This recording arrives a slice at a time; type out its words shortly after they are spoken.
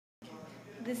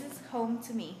This is home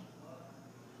to me.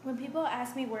 When people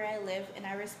ask me where I live and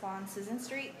I respond Susan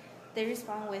Street, they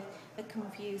respond with a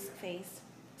confused face.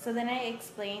 So then I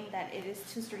explain that it is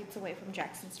 2 streets away from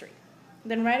Jackson Street.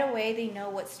 Then right away they know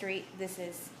what street this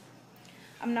is.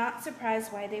 I'm not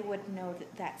surprised why they would know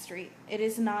that street. It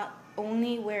is not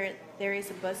only where there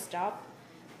is a bus stop,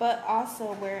 but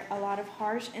also where a lot of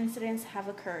harsh incidents have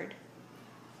occurred.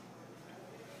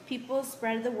 People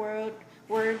spread the word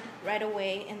right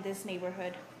away in this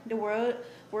neighborhood. The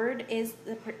word is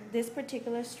this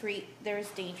particular street there is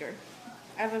danger.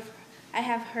 I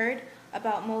have heard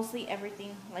about mostly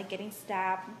everything, like getting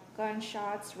stabbed,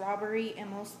 gunshots, robbery, and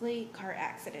mostly car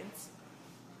accidents.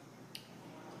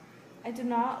 I do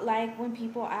not like when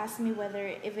people ask me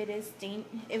if it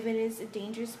is a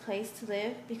dangerous place to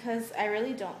live because I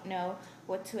really don't know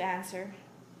what to answer.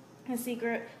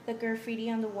 The graffiti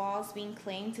on the walls being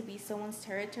claimed to be someone's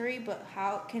territory, but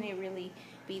how can it really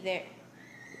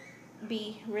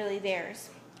be really theirs?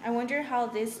 I wonder how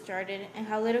this started and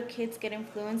how little kids get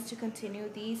influenced to continue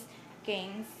these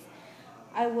gangs.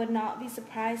 I would not be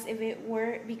surprised if it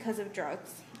were because of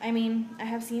drugs. I mean, I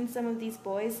have seen some of these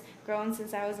boys grown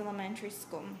since I was in elementary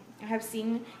school. I have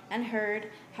seen and heard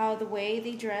how the way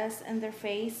they dress and their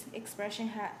face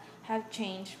expression have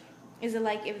changed. Is it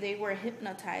like if they were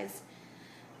hypnotized?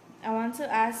 I want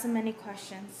to ask so many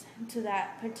questions to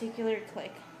that particular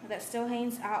clique that still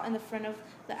hangs out in the front of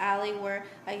the alley where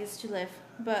I used to live,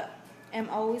 but am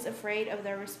always afraid of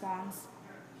their response,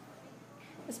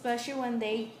 especially when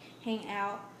they hang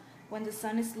out when the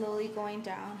sun is slowly going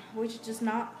down, which does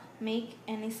not make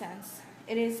any sense.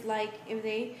 It is like if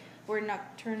they were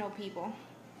nocturnal people.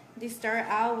 They start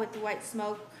out with white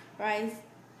smoke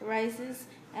rises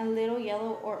and little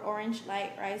yellow or orange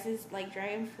light rises like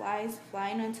dragonflies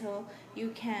flying until you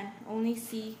can only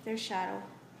see their shadow.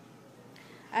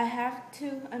 I have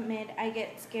to admit I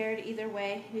get scared either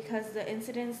way because the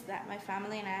incidents that my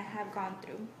family and I have gone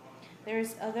through. There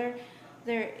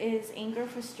is anger,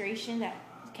 frustration that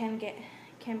can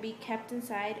be kept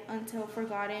inside until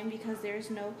forgotten because there is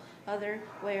no other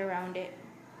way around it.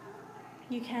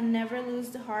 You can never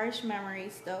lose the harsh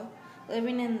memories though.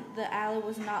 Living in the alley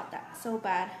was not that so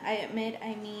bad.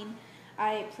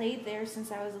 I played there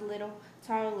since I was a little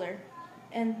toddler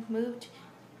and moved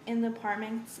in the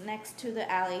apartments next to the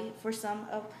alley for some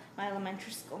of my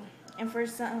elementary school. And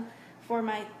for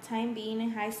my time being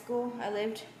in high school, I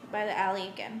lived by the alley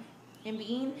again. And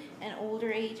being an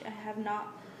older age, I have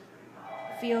not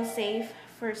feel safe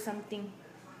for some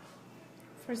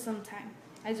time.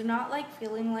 I do not like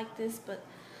feeling like this, but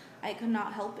I could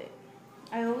not help it.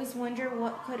 I always wonder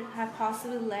what could have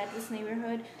possibly led this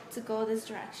neighborhood to go this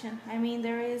direction. I mean,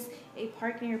 there is a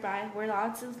park nearby where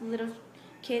lots of little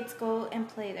kids go and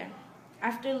play there.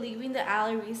 After leaving the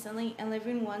alley recently and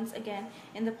living once again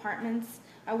in the apartments,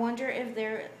 I wonder if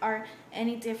there are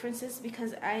any differences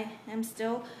because I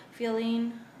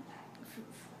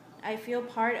feel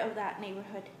part of that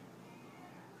neighborhood.